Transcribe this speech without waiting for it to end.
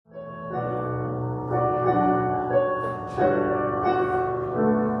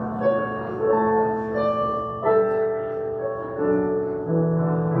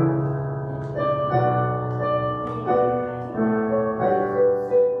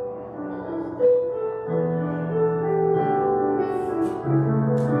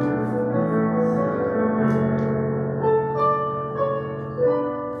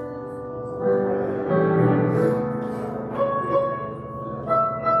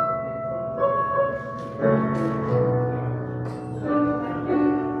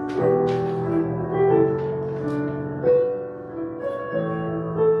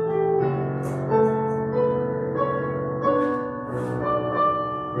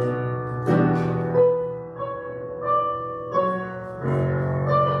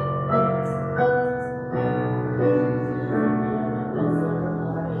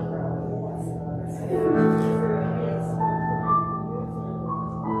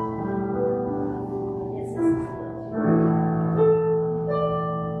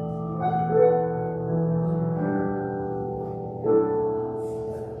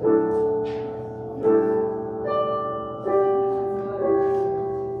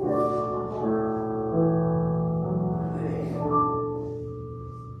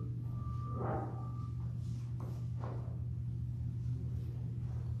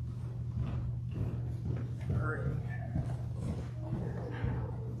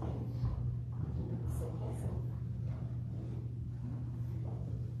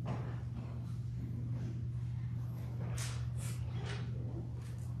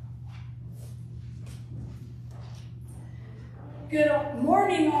Good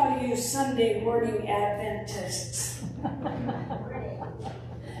morning, all you Sunday morning Adventists.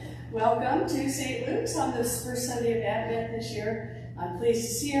 Welcome to St. Luke's on this first Sunday of Advent this year. I'm pleased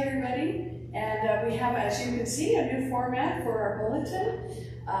to see everybody. And we have, as you can see, a new format for our bulletin.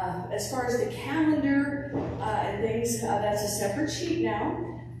 As far as the calendar and things, that's a separate sheet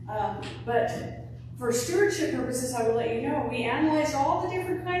now. But for stewardship purposes, I will let you know, we analyzed all the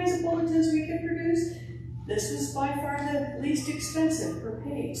different kinds of bulletins we could produce. This was by far the least expensive per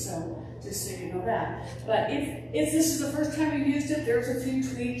page, so just so you know that. But if this is the first time you've used it, there's a few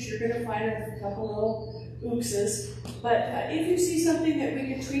tweaks. You're going to find a couple little oopses. But if you see something that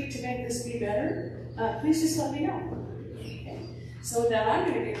we can tweak to make this be better, please just let me know. Okay. So now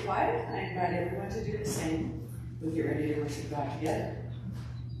I'm going to be quiet. I invite everyone to do the same. We'll get ready to worship God together.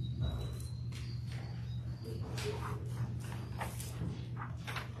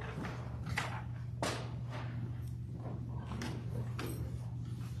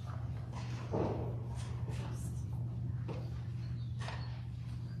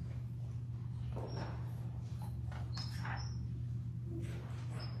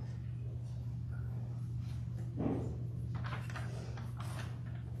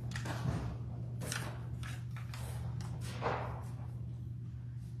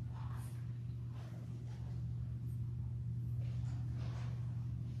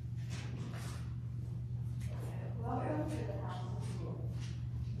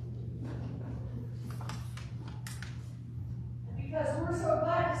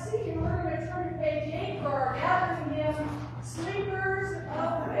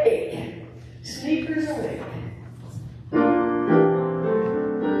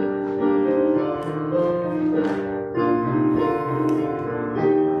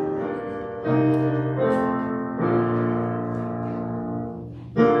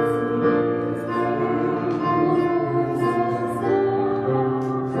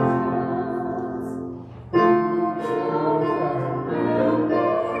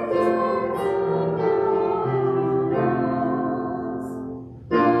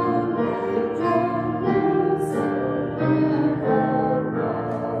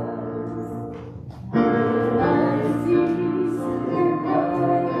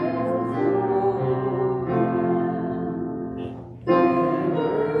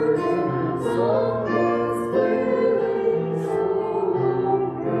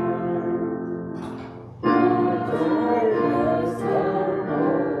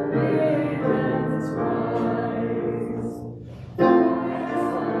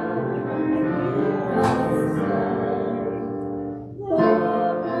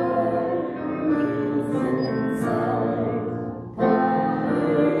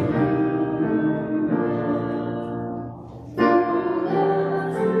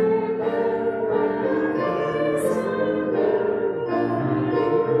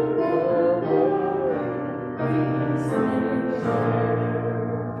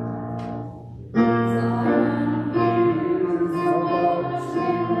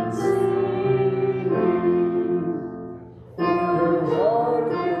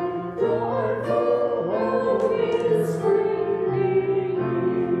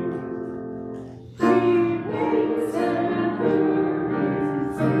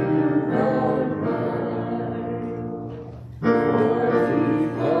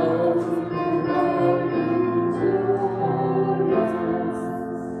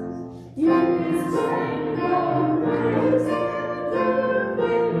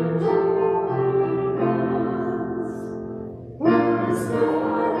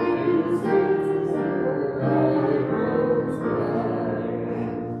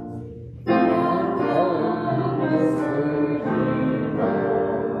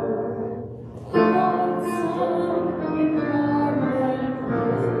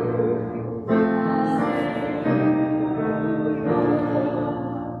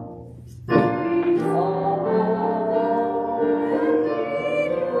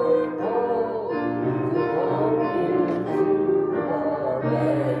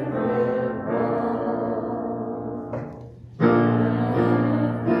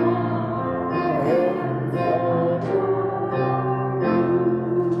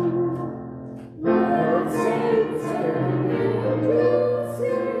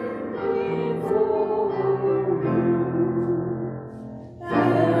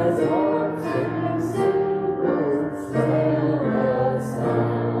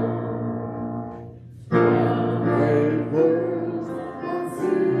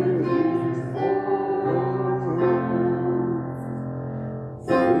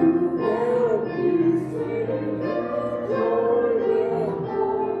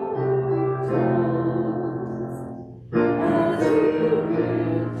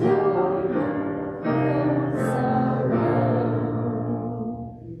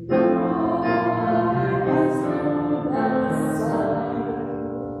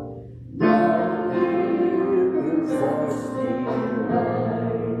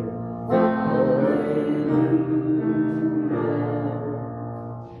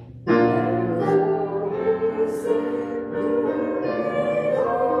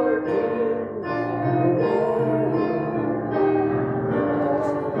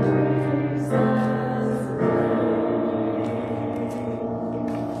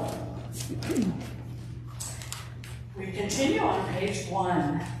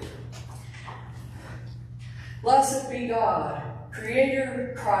 Blessed be God,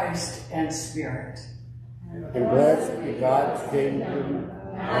 Creator, Christ, and Spirit. And blessed be God's kingdom,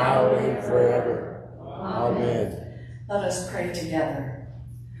 now and forever. Amen. Let us pray together.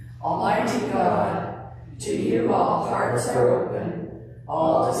 Almighty God, to you all hearts are open,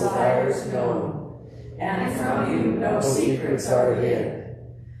 all desires known, and from you no secrets are hid.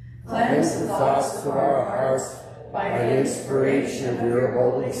 Cleanse the thoughts of our hearts by the inspiration of your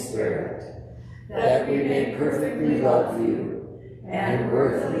Holy Spirit, that we may perfectly love you and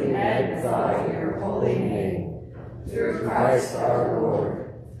worthily magnify your holy name, through Christ our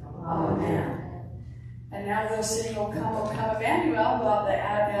Lord. Amen. And now we'll sing O Come, Emmanuel, while the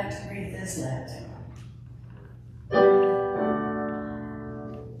Advent wreath is lit.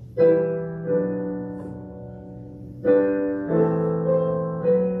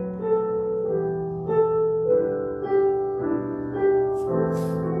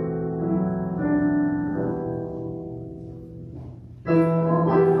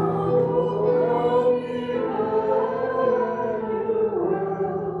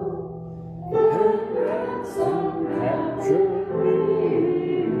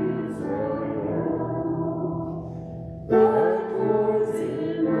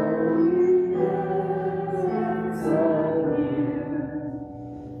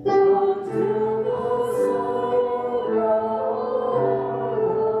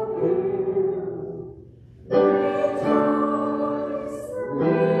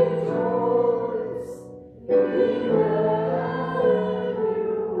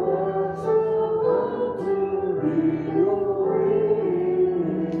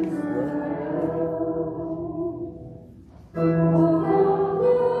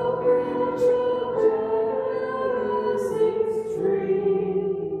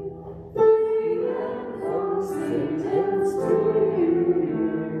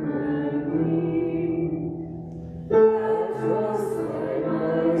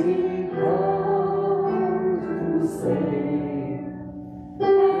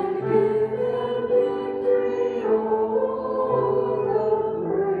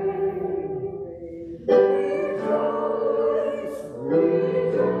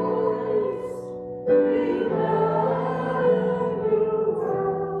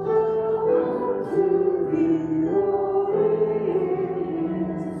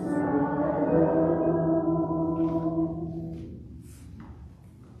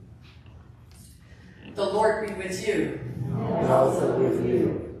 The Lord be with you. And also with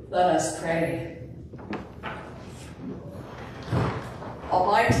you. Let us pray.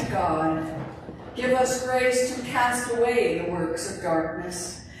 Almighty God, give us grace to cast away the works of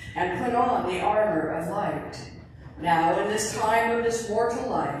darkness and put on the armor of light. Now in this time of this mortal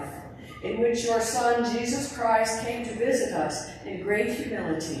life, in which your Son Jesus Christ came to visit us in great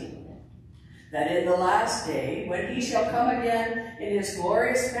humility, that in the last day, when he shall come again in his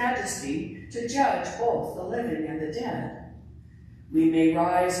glorious majesty to judge both the living and the dead. We may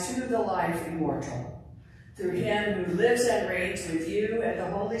rise to the life immortal, through him who lives and reigns with you and the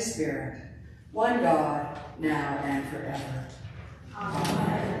Holy Spirit, one God, now and forever.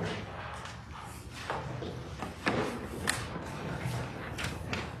 Amen.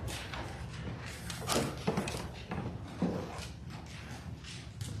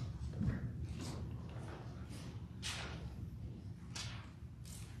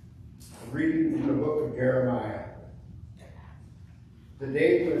 Reading from the book of Jeremiah. The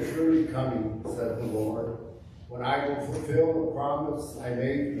days are surely coming, said the Lord, when I will fulfill the promise I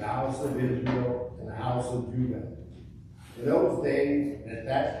made to the house of Israel and the house of Judah. In those days and at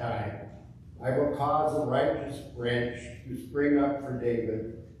that time, I will cause a righteous branch to spring up for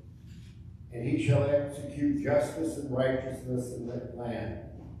David, and he shall execute justice and righteousness in that land.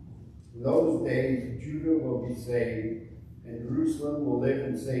 In those days, Judah will be saved, and Jerusalem will live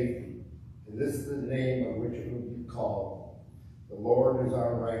in safety. And this is the name of which it will be called: the Lord is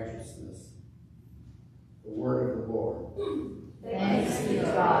our righteousness. The word of the Lord. Thanks be to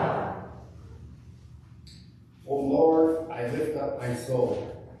God. O Lord, I lift up my soul.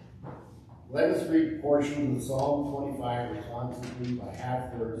 Let us read portions of Psalm 25 responsively by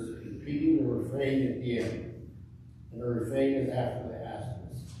half verse, repeating the refrain at the end. And the refrain is after the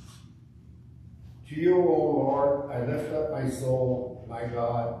asterisk. To you, O Lord, I lift up my soul, my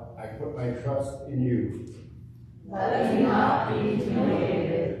God, I put my trust in you. Let me not be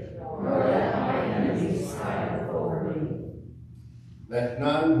humiliated, nor let my enemies triumph over me. Let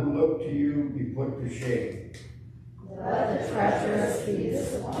none who look to you be put to shame. Let the treacherous be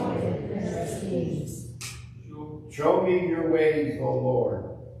disappointed in their schemes. Show me your ways, O Lord.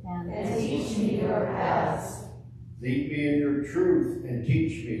 And teach me your paths. Lead me in your truth and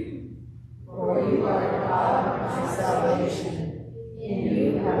teach me. For you are the God of my salvation. In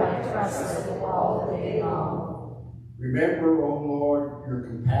you have I trusted all the day long. Remember, O Lord, your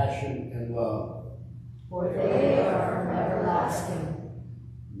compassion and love. For they are from everlasting.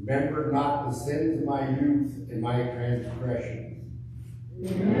 Remember not the sins of my youth and my transgressions.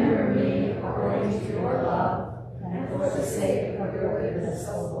 Remember me according to your love, and for the sake of your goodness,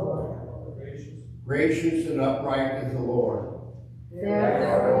 O Lord. Gracious and upright is the Lord.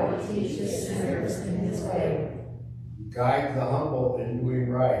 Therefore he teaches sinners in his way, He guides the humble in doing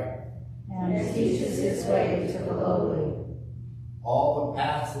right. and teaches his way to the lowly. All the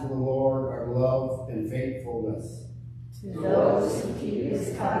paths of the Lord are love and faithfulness. To those who keep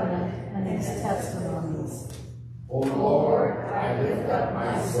his covenant and his testimonies. O Lord, I lift up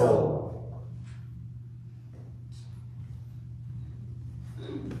my soul.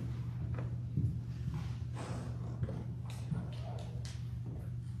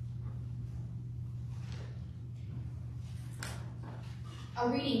 A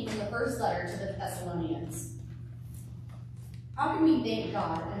reading from the first letter to the Thessalonians. How can we thank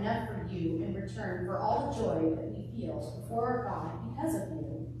God enough for you in return for all the joy that we feel before our God because of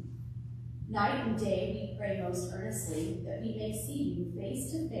you? Night and day we pray most earnestly that we may see you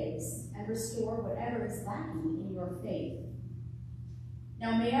face to face and restore whatever is lacking in your faith.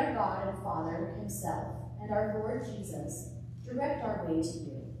 Now may our God and Father himself and our Lord Jesus direct our way to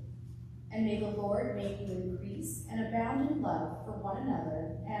you. And may the Lord make you increase and abound in love for one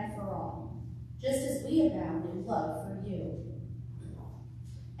another and for all, just as we abound in love for you.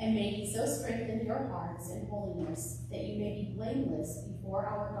 And may he so strengthen your hearts in holiness that you may be blameless before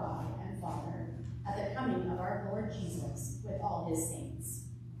our God and Father at the coming of our Lord Jesus with all his saints.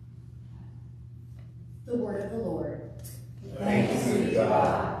 The word of the Lord. Thanks be to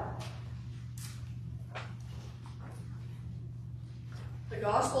God. The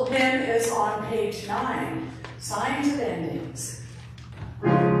gospel hymn is on page 9, Signs and Endings.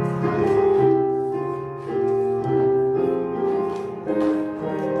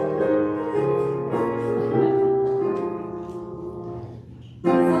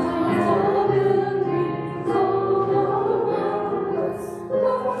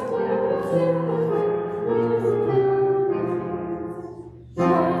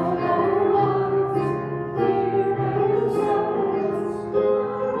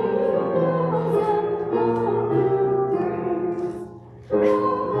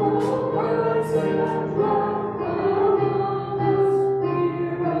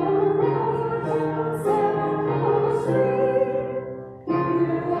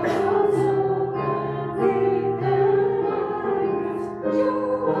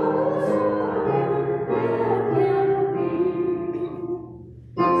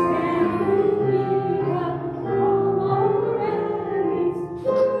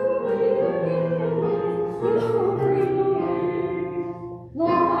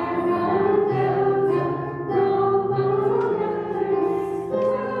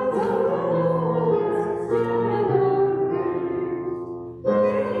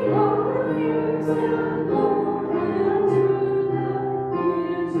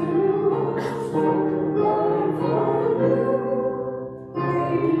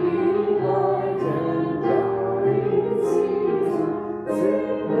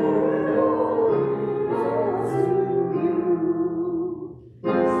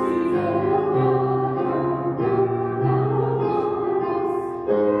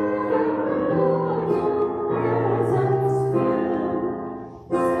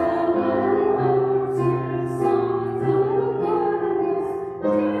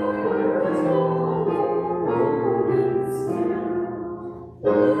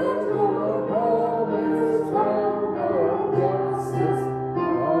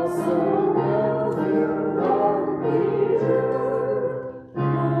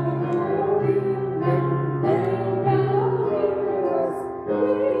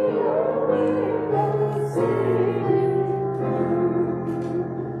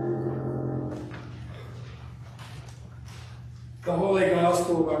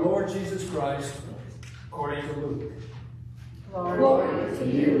 Gospel of our Lord Jesus Christ, according to Luke. Glory to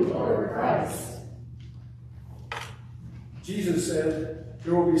you, Lord Christ. Jesus said,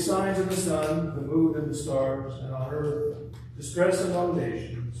 "There will be signs in the sun, the moon, and the stars, and on earth distress among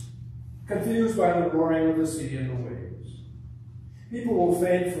nations, confused by the roaring of the sea and the waves. People will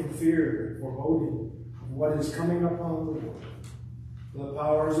faint from fear and foreboding of what is coming upon the world. The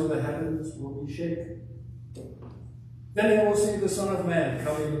powers of the heavens will be shaken. Then they will see the Son of Man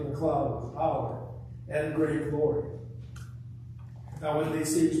coming in the cloud with power and great glory. Now when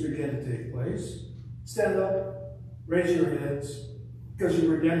these things begin to take place, stand up, raise your heads, because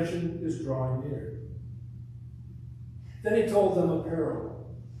your redemption is drawing near." Then he told them a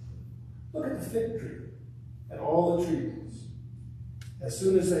parable. "Look at the fig tree and all the trees. As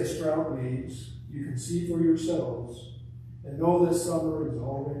soon as they sprout leaves, you can see for yourselves and know that summer is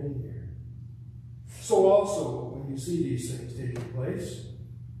already near. So also, when you see these things taking place,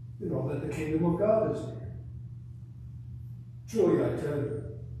 you know that the kingdom of God is near. Truly, I tell you,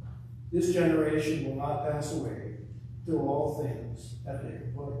 this generation will not pass away till all things have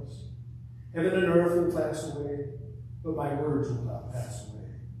taken place. Heaven and earth will pass away, but my words will not pass away.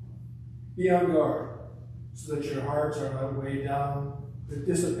 Be on guard, so that your hearts are not weighed down with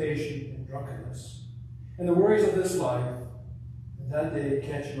dissipation and drunkenness, and the worries of this life, and that day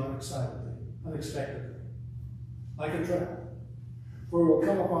catch you unexpectedly, like a trap, for it will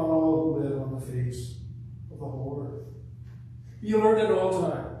come upon all who live on the face of the whole earth. Be alert at all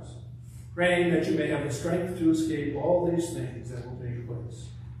times, praying that you may have the strength to escape all these things that will take place,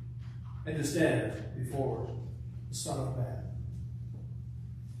 and to stand before the Son of Man."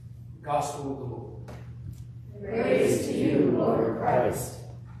 The Gospel of the Lord. Praise to you, Lord Christ.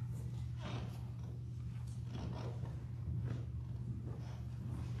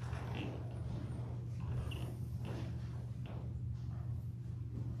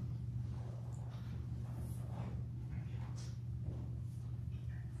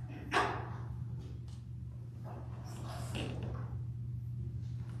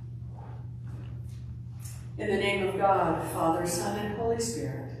 In the name of God, Father, Son, and Holy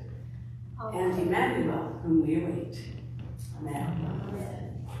Spirit, and Emmanuel, whom we await.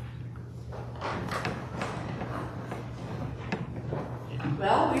 Amen.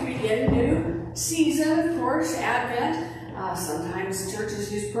 Well, we begin a new season, of course, Advent. Sometimes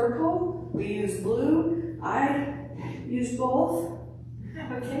churches use purple, we use blue. I use both.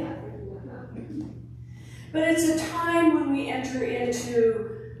 Okay. But it's a time when we enter into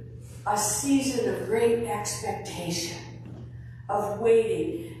a season of great expectation, of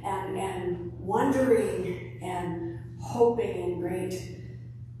waiting and wondering and hoping and great,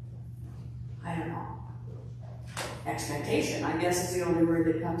 I don't know, expectation, I guess is the only word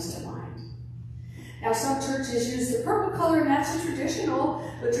that comes to mind. Now some churches use the purple color, and that's a traditional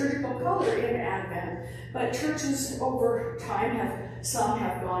liturgical color in Advent, but churches over time some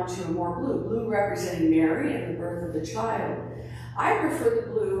have gone to a more blue representing Mary and the birth of the child. I prefer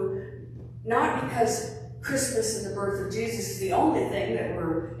the blue, not because Christmas and the birth of Jesus is the only thing that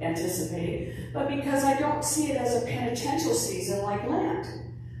we're anticipating, but because I don't see it as a penitential season like Lent.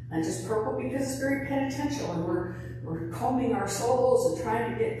 And just purple because it's very penitential, and we're combing our souls and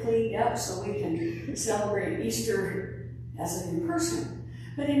trying to get cleaned up so we can celebrate Easter as a new person.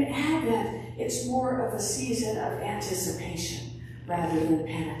 But in Advent, it's more of a season of anticipation rather than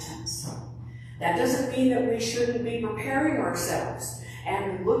penitence. That doesn't mean that we shouldn't be preparing ourselves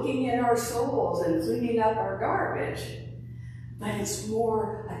and looking at our souls and cleaning up our garbage. But it's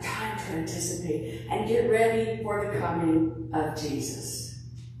more a time to anticipate and get ready for the coming of Jesus.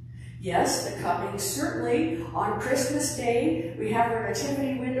 Yes, the coming, certainly on Christmas Day, we have our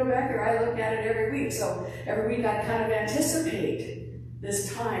nativity window back here. I look at it every week, so every week I kind of anticipate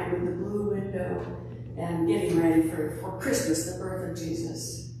this time with the blue window and getting ready for Christmas, the birth of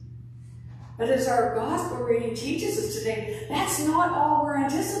Jesus. But as our gospel reading teaches us today, that's not all we're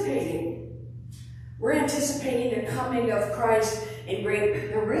anticipating. We're anticipating the coming of Christ in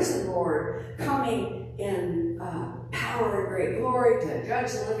great, the risen Lord, coming in power and great glory to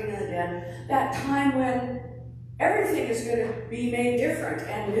judge the living and the dead. That time when everything is going to be made different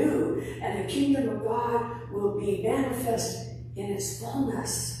and new, and the kingdom of God will be manifest in its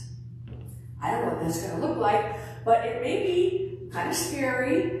fullness. I don't know what that's going to look like, but it may be kind of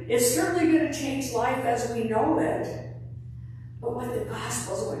scary. It's certainly going to change life as we know it. But what the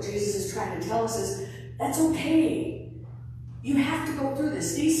Gospels, what Jesus is trying to tell us is, that's okay. You have to go through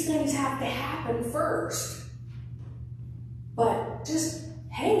this. These things have to happen first. But just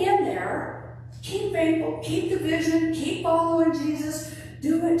hang in there. Keep faithful. Keep the vision. Keep following Jesus.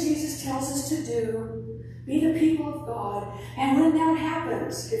 Do what Jesus tells us to do. Be the people of God. And when that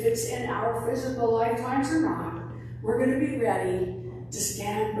happens, if it's in our physical lifetimes or not, we're going to be ready to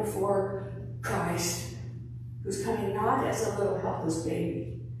stand before Christ, who's coming not as a little helpless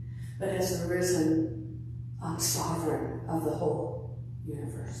baby, but as the risen sovereign of the whole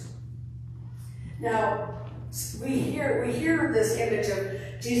universe. Now, we hear this image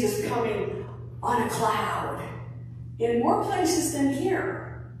of Jesus coming on a cloud in more places than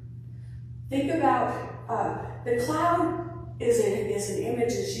here. Think about the cloud is an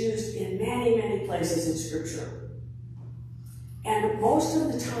image that's used in many, many places in Scripture. And most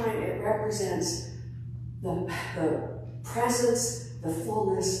of the time it represents the presence, the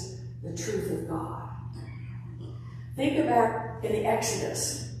fullness, the truth of God. Think about in the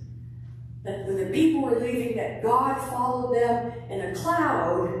Exodus, that when the people were leaving, that God followed them in a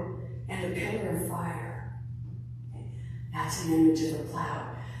cloud and a pillar of fire. That's an image of a cloud.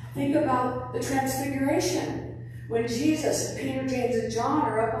 Think about the Transfiguration, when Jesus and Peter, James, and John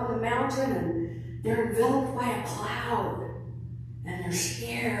are up on the mountain and they're enveloped by a cloud and they're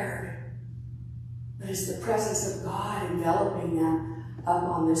scared. But it's the presence of God enveloping them up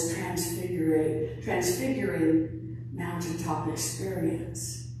on this transfiguring mountaintop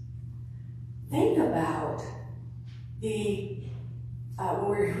experience. Think about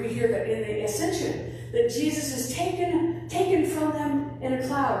when we hear that in the Ascension, that Jesus is taken from them in a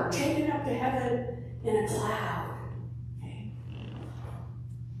cloud, or taken up to heaven in a cloud. Okay.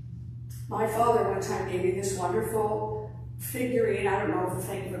 My father one time gave me this wonderful figurine. I don't know if I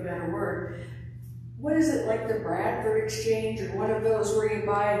think of a better word. What is it, like the Bradford Exchange, or one of those where you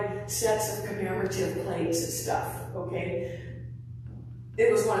buy sets of commemorative plates and stuff, okay?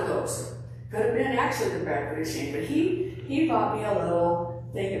 It was one of those. Could have been actually the Bradford Exchange, but he bought me a little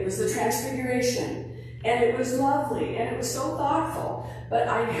thing. It was the Transfiguration. And it was lovely, and it was so thoughtful. But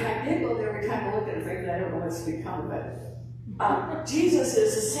I giggled every time I looked at it, thinking, I don't know what's become of it. Jesus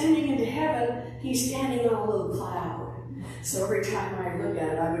is ascending into heaven. He's standing on a little cloud. So every time I look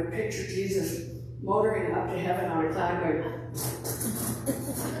at it, I would picture Jesus motoring up to heaven on a cloud going,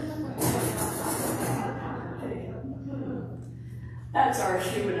 that's our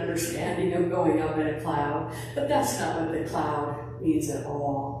human understanding of going up in a cloud. But that's not what the cloud means at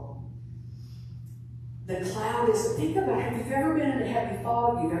all. The cloud is, think about it, have you ever been in a heavy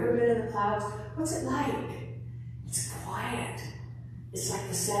fog? You've ever been in the clouds? What's it like? It's quiet. It's like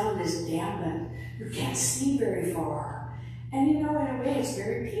the sound is dampened. You can't see very far. And you know, in a way, it's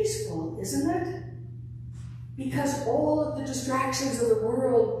very peaceful, isn't it? Because all of the distractions of the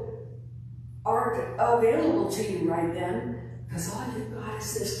world aren't available to you right then, because all you've got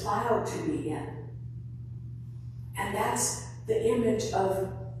is this cloud to be in. And that's the image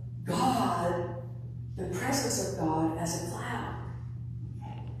of God, the presence of God as a cloud.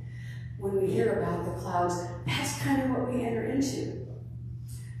 When we hear about the clouds, that's kind of what we enter into.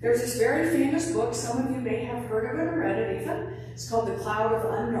 There's this very famous book, some of you may have heard of it or read it even. It's called The Cloud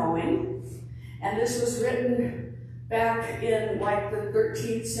of Unknowing. And this was written back in like the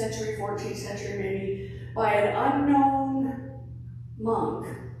 13th century, 14th century maybe, by an unknown monk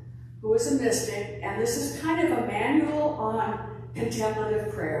who was a mystic. And this is kind of a manual on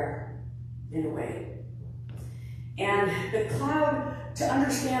contemplative prayer, in a way. And the cloud, to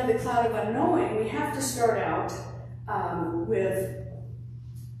understand the cloud of unknowing, we have to start out with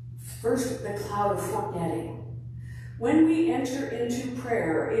first the cloud of forgetting. When we enter into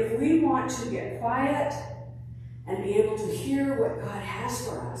prayer, if we want to get quiet and be able to hear what God has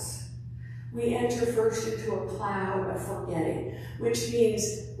for us, we enter first into a cloud of forgetting, which means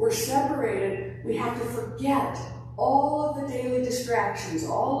we're separated. We have to forget all of the daily distractions,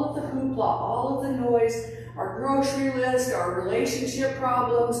 all of the hoopla, all of the noise, our grocery list, our relationship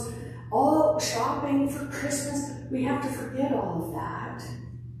problems, all shopping for Christmas. We have to forget all of that.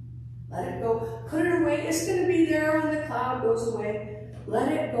 Let it go. Put it away. It's going to be there when the cloud goes away. Let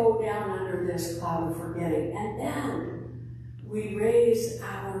it go down under this cloud of forgetting. And then we raise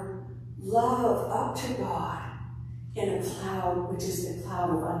our love up to God in a cloud, which is the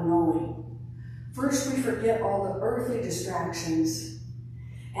cloud of unknowing. First, we forget all the earthly distractions.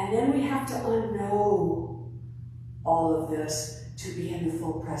 And then we have to unknow all of this to be in the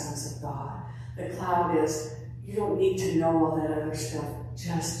full presence of God. The cloud is, you don't need to know all that other stuff.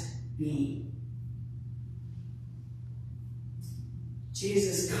 Just be.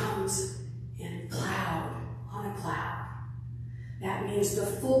 Jesus comes in a cloud, on a cloud. That means the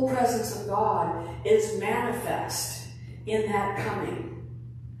full presence of God is manifest in that coming,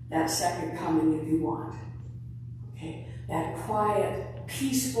 that second coming if you want. Okay, that quiet,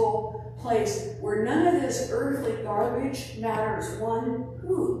 peaceful place where none of this earthly garbage matters one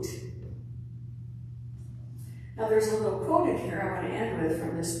hoot. Now there's a little quote in here I want to end with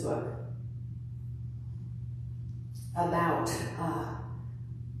from this book about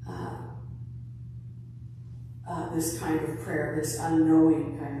this kind of prayer, this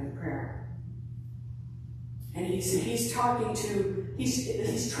unknowing kind of prayer. And he's trying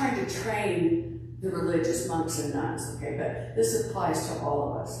to train the religious monks and nuns, okay, but this applies to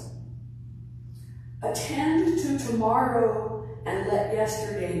all of us. Attend to tomorrow and let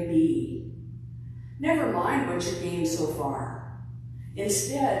yesterday be. Never mind what you gained so far.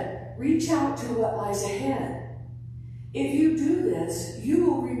 Instead, reach out to what lies ahead. If you do this, you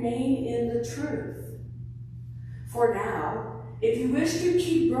will remain in the truth. For now, if you wish to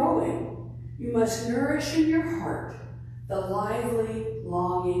keep growing, you must nourish in your heart the lively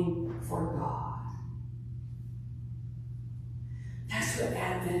longing for God. That's what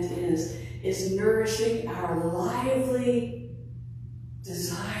Advent is nourishing our lively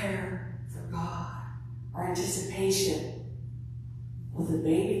desire for God, our anticipation of the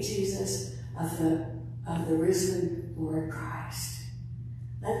baby Jesus, of the risen Lord Christ.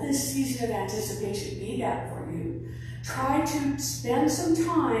 Let this season of anticipation be that for you. Try to spend some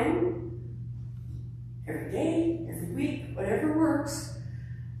time, every day, every week, whatever works,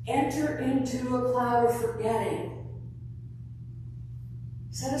 enter into a cloud of forgetting.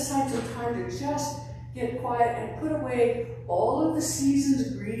 Set aside some time to just get quiet and put away all of the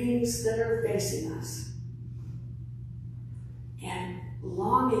season's greetings that are facing us. And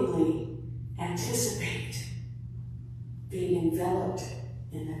longingly anticipate being enveloped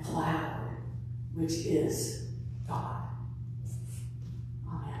in the cloud, which is God.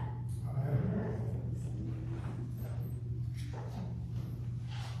 Amen. Amen.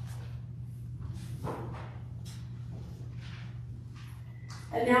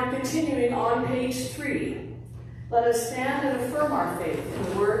 And now continuing on page 3, let us stand and affirm our faith in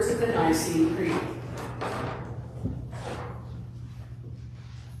the words of the Nicene Creed.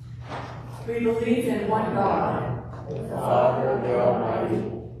 We believe in one God, the Father, the Almighty,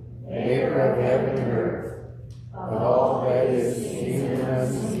 maker of heaven and earth, of all that is seen and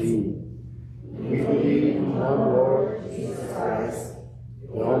unseen. We believe in one Lord, Jesus Christ,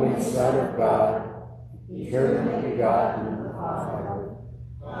 the only Son of God, eternally begotten of the Father,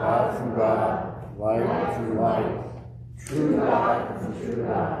 God from God, light from light, true God from true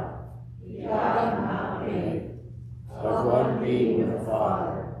God, begotten, not made, of one being with the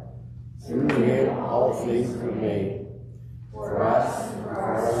Father. Through him all things were made. For us and for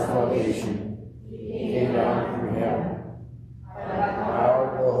our salvation, he came down from heaven. By the power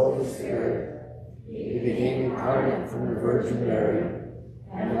of the Holy Spirit, he became incarnate from the Virgin Mary,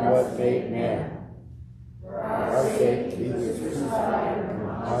 and was made man. For our sake he was crucified and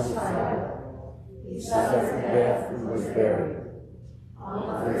Pontius Pilate. He suffered death and was buried.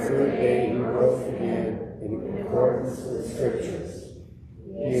 On the third day he rose again in accordance with the Scriptures.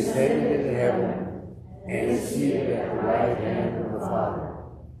 He ascended into heaven and is seated at the right hand of the Father.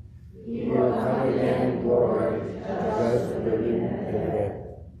 He will come again in glory to judge the living and the dead,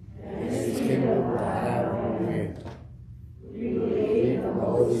 and his kingdom will have no end. We believe in the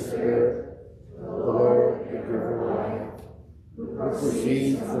Holy Spirit, the Lord, the giver of life, who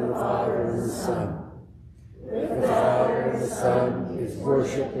proceeds from the Father and the Son. The Father and the Son is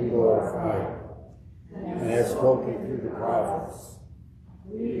worshipped and glorified, and has spoken through the prophets.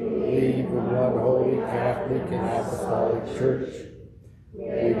 We believe in one holy Catholic and Apostolic Church. We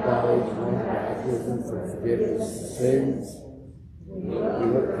acknowledge one baptism for forgiveness of sins. We look for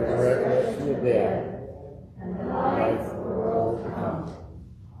the resurrection of the dead and the life of the world to come.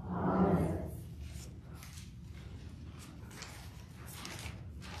 Amen.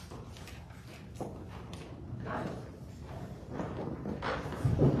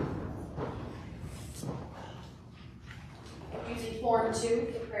 Form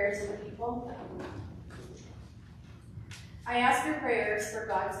 2, the prayers of the people. I ask your prayers for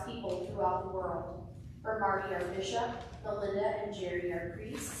God's people throughout the world. For Marty, our bishop, Melinda and Jerry, our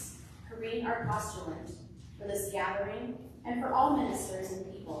priests, Corrine, our postulant, for this gathering, and for all ministers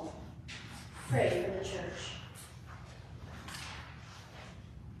and people. Pray for the church.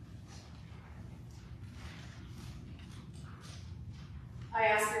 I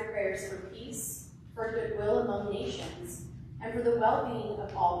ask your prayers for peace, for goodwill among nations, and for the well-being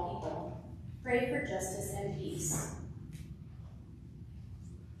of all people. Pray for justice and peace.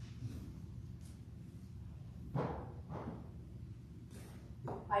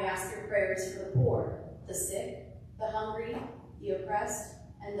 I ask your prayers for the poor, the sick, the hungry, the oppressed,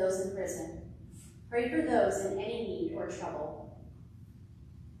 and those in prison. Pray for those in any need or trouble.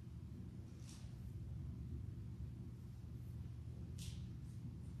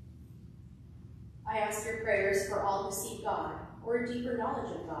 I ask your prayers for all who seek God, or a deeper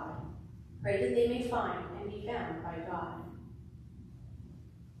knowledge of God. Pray that they may find and be found by God.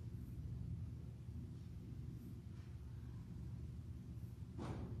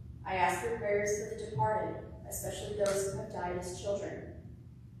 I ask your prayers for the departed, especially those who have died as children.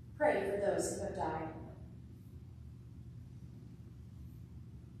 Pray for those who have died.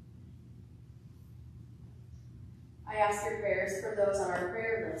 I ask your prayers for those on our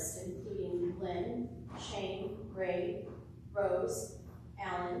prayer list, including Lynn, Shane, Ray, Rose,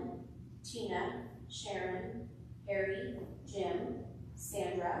 Alan, Tina, Sharon, Harry, Jim,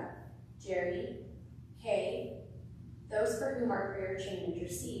 Sandra, Jerry, Kay, those for whom our prayer chain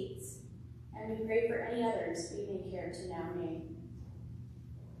intercedes, and we pray for any others we may care to now name.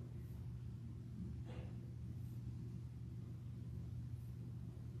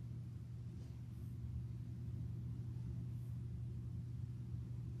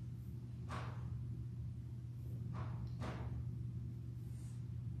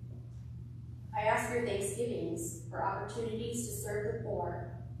 I ask your thanksgivings for opportunities to serve the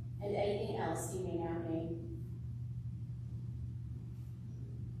poor and anything else you may now name.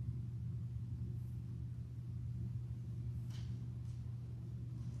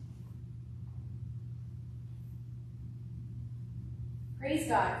 Praise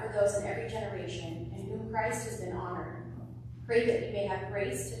God for those in every generation in whom Christ has been honored. Pray that we may have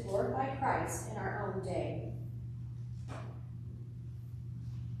grace to glorify Christ in our own day.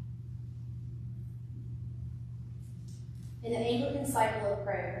 In the Anglican cycle of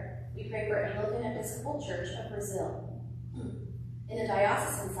prayer, we pray for Anglican Episcopal Church of Brazil. In the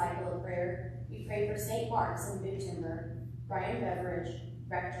diocesan cycle of prayer, we pray for St. Mark's in Big Timber, Brian Beveridge,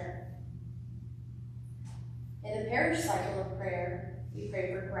 rector. In the parish cycle of prayer, we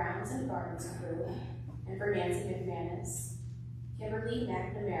pray for Grounds and Gardens crew, and for Nancy McManus, Kimberly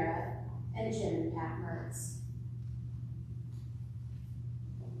McNamara, and Jim and Pat Mertz.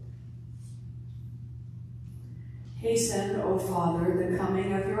 Hasten, O Father, the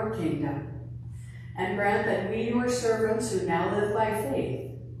coming of your kingdom, and grant that we, your servants who now live by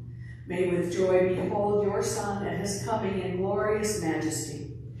faith, may with joy behold your Son at his coming in glorious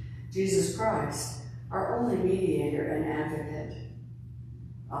majesty, Jesus Christ, our only mediator and advocate.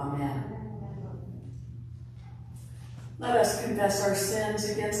 Amen. Let us confess our sins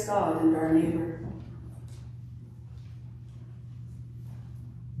against God and our neighbor.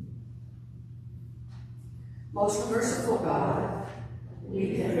 Most merciful God,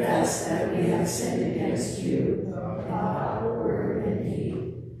 we confess that we have sinned against you in thought, word, and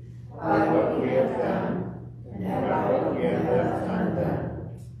deed, by what we have done and by what we have left undone.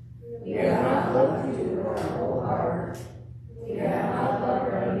 We have not loved you with our whole heart. We have not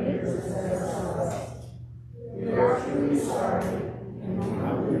loved our neighbors as ourselves. We are truly sorry and we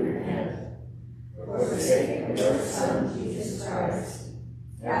humbly repent. For the sake of your Son, Jesus Christ,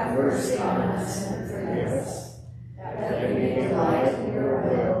 have mercy on us and forgive us, that we may delight in your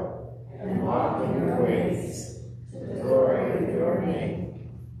will and walk in your ways, to the glory of your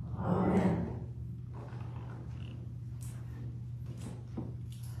name. Amen.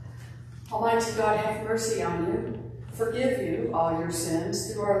 Almighty God, have mercy on you, forgive you all your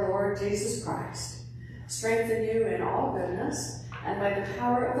sins through our Lord Jesus Christ, strengthen you in all goodness, and by the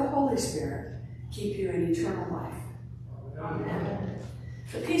power of the Holy Spirit, keep you in eternal life. Amen.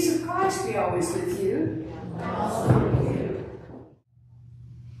 The peace of Christ be always with you. And also with you.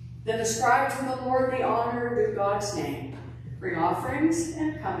 Then ascribe to the Lord the honor due God's name. Bring offerings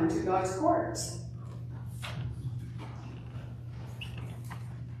and come into God's courts.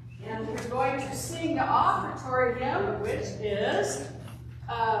 And we're going to sing the offertory hymn, which is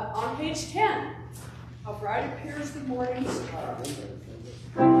on page 10. How bright appears the morning star.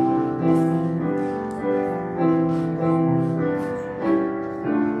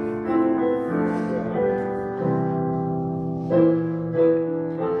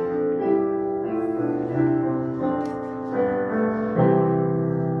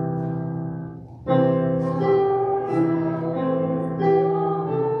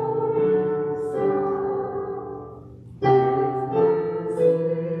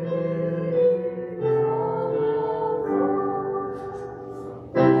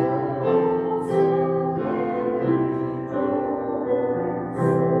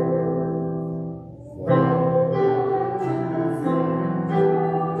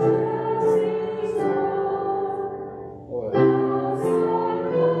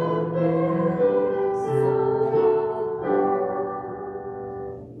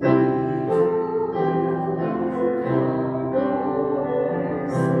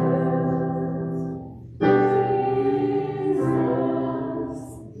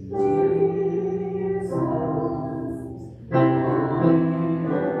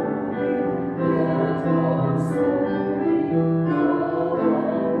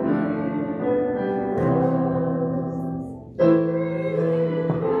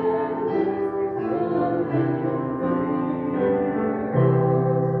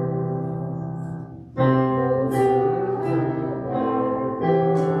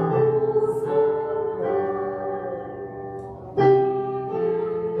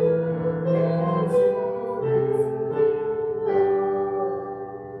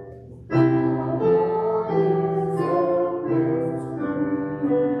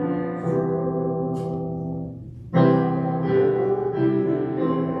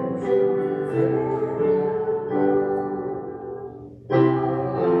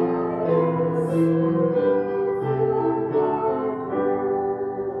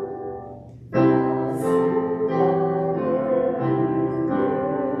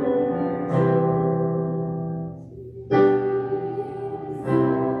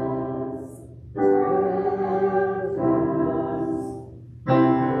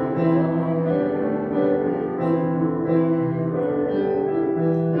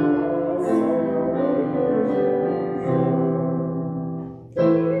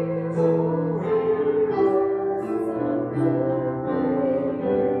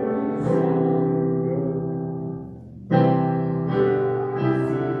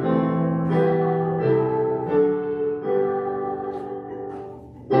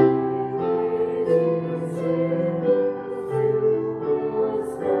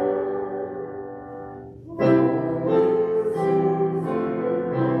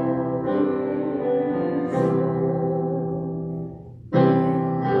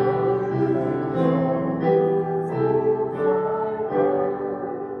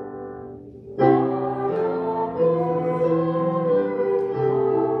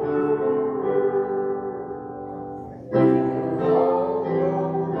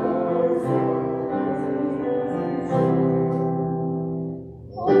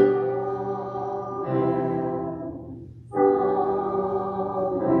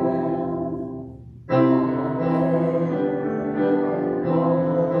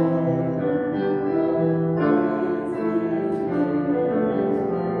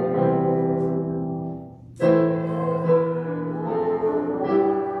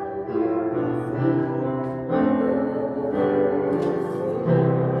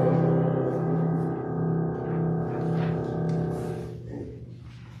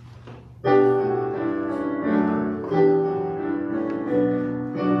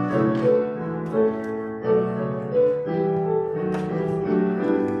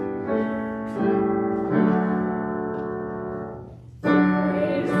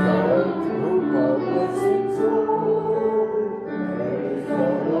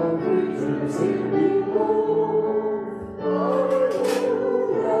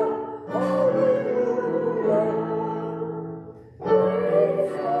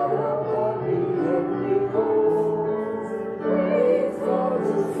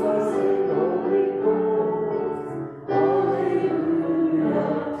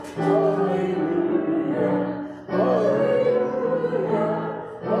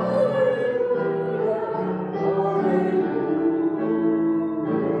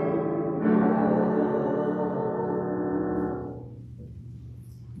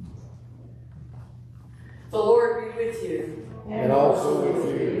 The Lord be with you. And also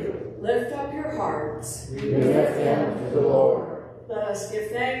with you. Lift up your hearts. We lift them to the Lord. Let us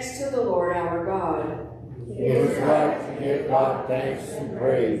give thanks to the Lord our God. It is right to give God thanks and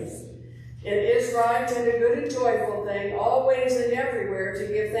praise. It is right and a good and joyful thing, always and everywhere,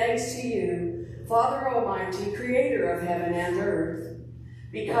 to give thanks to you, Father Almighty, Creator of heaven and earth,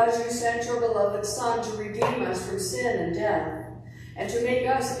 because you sent your beloved Son to redeem us from sin and death, and to make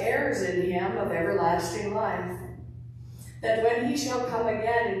us heirs in him of everlasting life, that when he shall come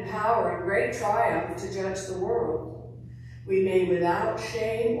again in power and great triumph to judge the world, we may without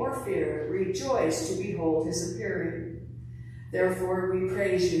shame or fear rejoice to behold his appearing. Therefore we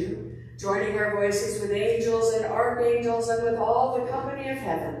praise you, joining our voices with angels and archangels and with all the company of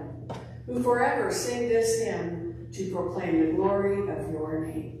heaven, who forever sing this hymn to proclaim the glory of your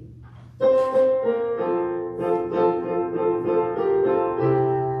name.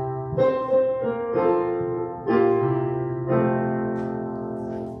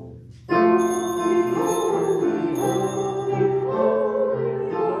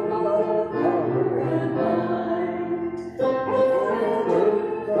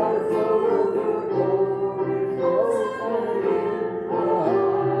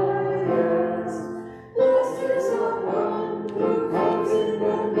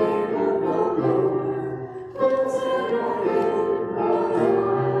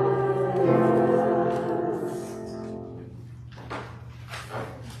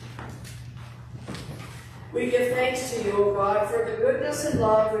 We give thanks to you, O God, for the goodness and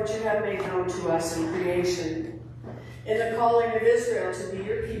love which you have made known to us in creation, in the calling of Israel to be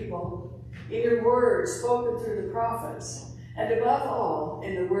your people, in your word spoken through the prophets, and above all,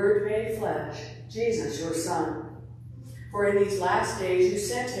 in the Word made flesh, Jesus, your Son. For in these last days you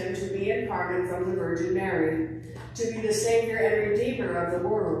sent him to be incarnate from the Virgin Mary, to be the Savior and Redeemer of the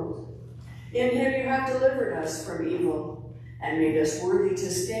world. In him you have delivered us from evil, and made us worthy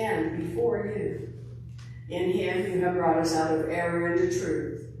to stand before you. In him you have brought us out of error into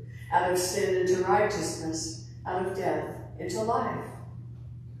truth, out of sin into righteousness, out of death into life.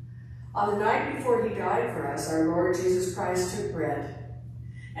 On the night before he died for us, our Lord Jesus Christ took bread,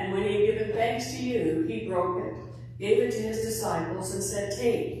 and when he had given thanks to you, he broke it, gave it to his disciples, and said,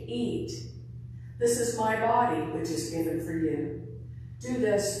 "Take, eat. This is my body, which is given for you. Do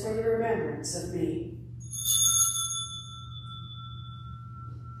this for the remembrance of me."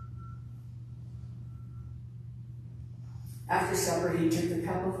 After supper, he took the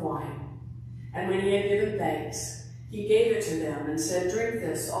cup of wine, and when he had given thanks, he gave it to them and said, "Drink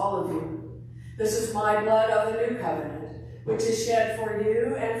this, all of you. This is my blood of the new covenant, which is shed for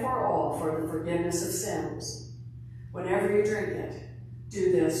you and for all for the forgiveness of sins. Whenever you drink it,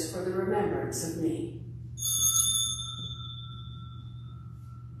 do this for the remembrance of me."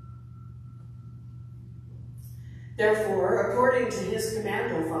 Therefore, according to his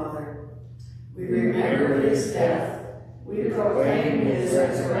command, O Father, we remember his death, we proclaim his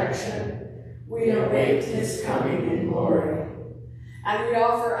resurrection, we await his coming in glory, and we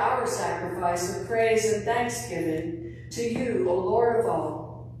offer our sacrifice of praise and thanksgiving to you, O Lord of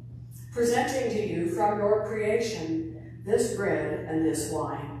all, presenting to you from your creation this bread and this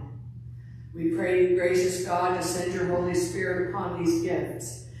wine. We pray you, gracious God, to send your Holy Spirit upon these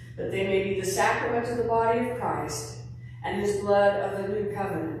gifts, that they may be the sacrament of the body of Christ and his blood of the new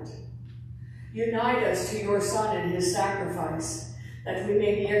covenant. Unite us to your Son and his sacrifice, that we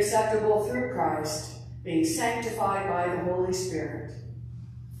may be acceptable through Christ, being sanctified by the Holy Spirit.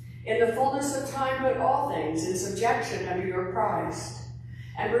 In the fullness of time, put all things in subjection under your Christ,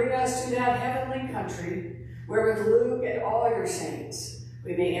 and bring us to that heavenly country, where with Luke and all your saints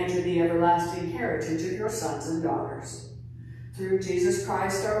we may enter the everlasting heritage of your sons and daughters. Through Jesus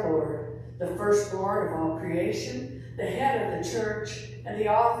Christ our Lord, the firstborn of all creation, the head of the church, and the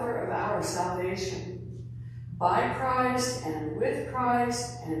author of our salvation. By Christ, and with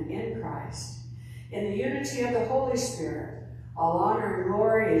Christ, and in Christ, in the unity of the Holy Spirit, all honor and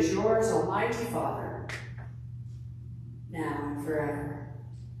glory is yours, Almighty Father, now and forever.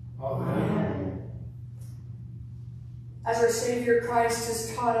 Amen. As our Savior Christ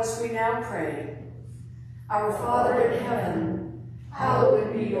has taught us, we now pray. Our Father in heaven,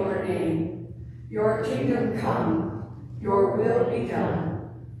 hallowed be your name. Your kingdom come. Your will be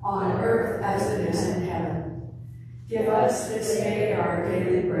done, on earth as it is in heaven. Give us this day our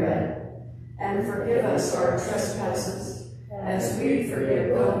daily bread, and forgive us our trespasses, as we forgive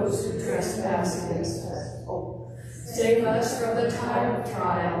those who trespass against us. Save us from the time of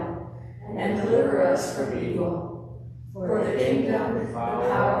trial, and deliver us from evil. For the kingdom, the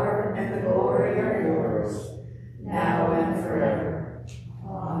power, and the glory are yours, now and forever.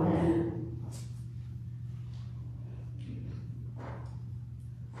 Amen.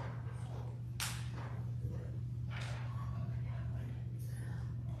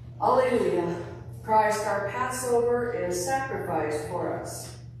 Christ our Passover is sacrificed for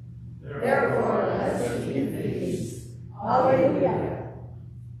us. Therefore, let us keep the feast. Alleluia.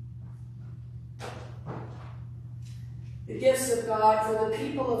 The gifts of God for the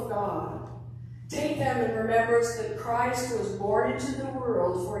people of God. Take them in remembrance that Christ was born into the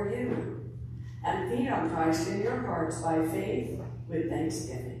world for you, and feed on Christ in your hearts by faith with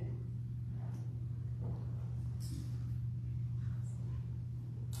thanksgiving.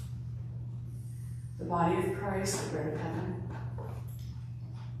 The body of Christ, the bread of heaven.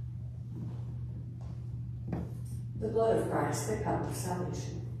 The blood of Christ, the cup of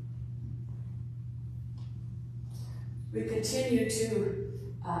salvation. We continue to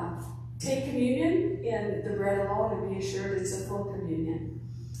take communion in the bread alone and be assured it's a full communion.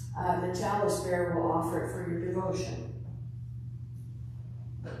 The chalice bearer will offer it for your devotion.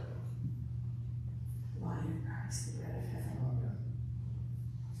 The body of Christ, the bread of heaven. Amen.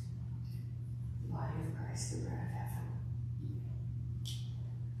 The body of Christ, the bread of heaven.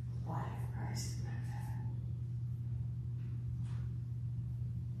 The body of Christ, the bread of heaven.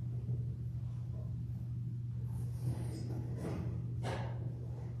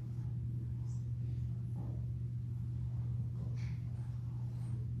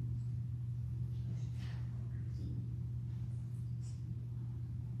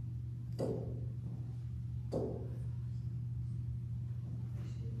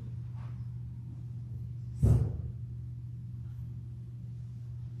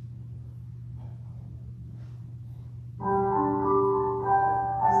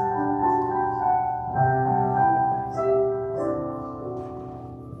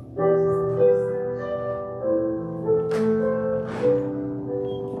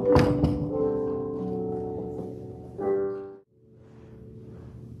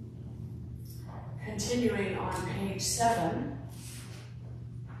 Continuing on page 7,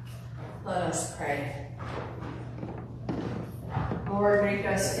 let us pray. Lord, make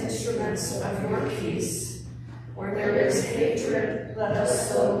us instruments of your peace. Where there is hatred, let us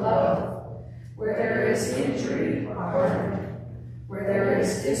sow love. Where there is injury, pardon. Where there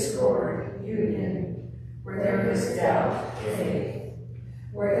is discord, union. Where there is doubt, faith.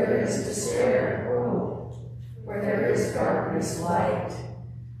 Where there is despair, hope. Where there is darkness, light.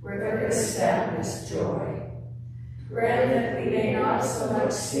 Where there is sadness, joy. Grant that we may not so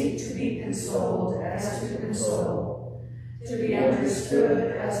much seek to be consoled as to console, to be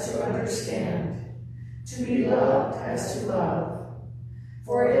understood as to understand, to be loved as to love.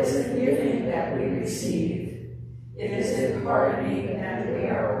 For it is in giving that we receive, it is in pardoning that we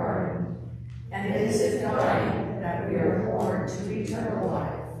are pardoned, and it is in dying that we are born to eternal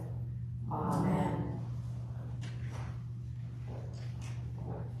life. Amen.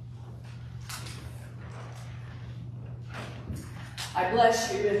 I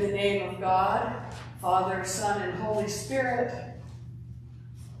bless you in the name of God, Father, Son, and Holy Spirit.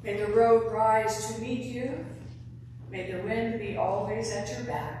 May the road rise to meet you. May the wind be always at your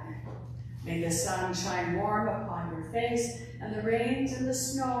back. May the sun shine warm upon your face, and the rains and the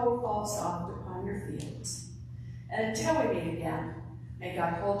snow fall soft upon your fields. And until we meet again, may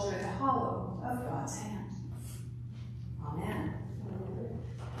God hold you in the hollow of God's hand. Amen.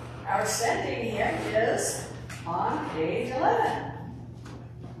 Our sending hymn is on page 11.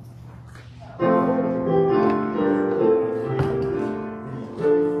 Oh,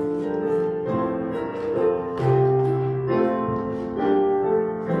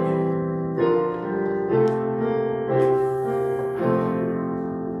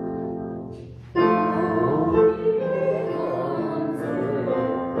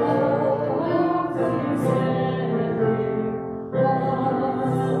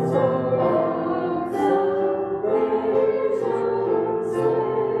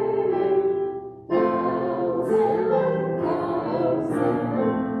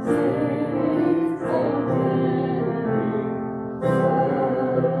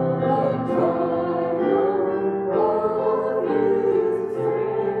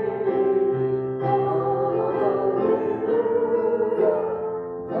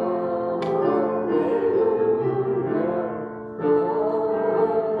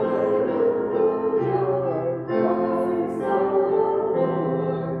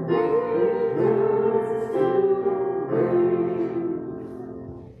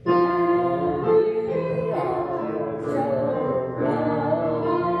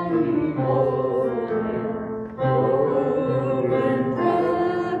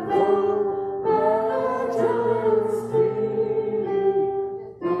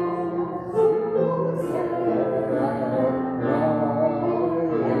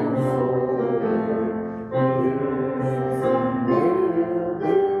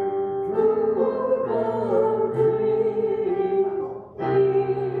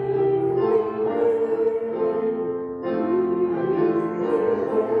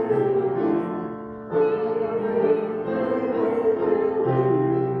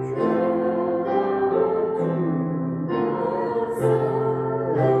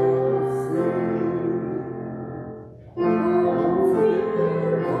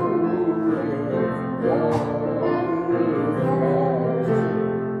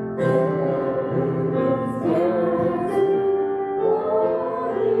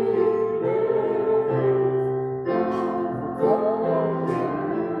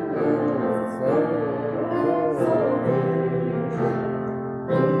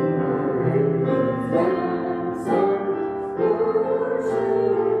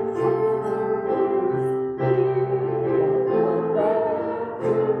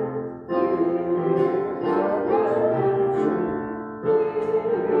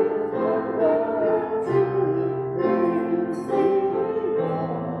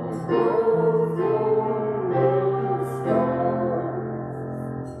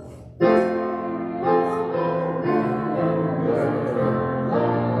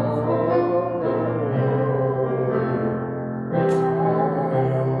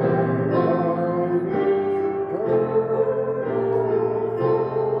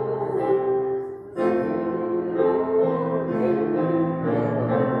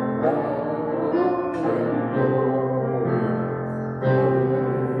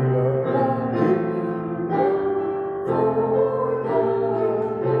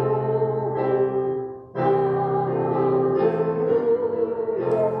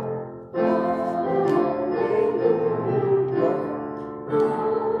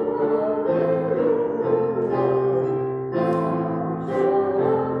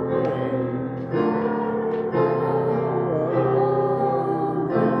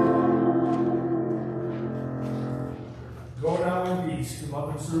 Go now in peace to love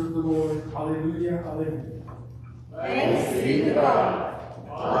and serve the Lord. Hallelujah, hallelujah. Thanks be to God.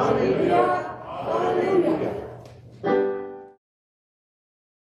 Hallelujah, hallelujah.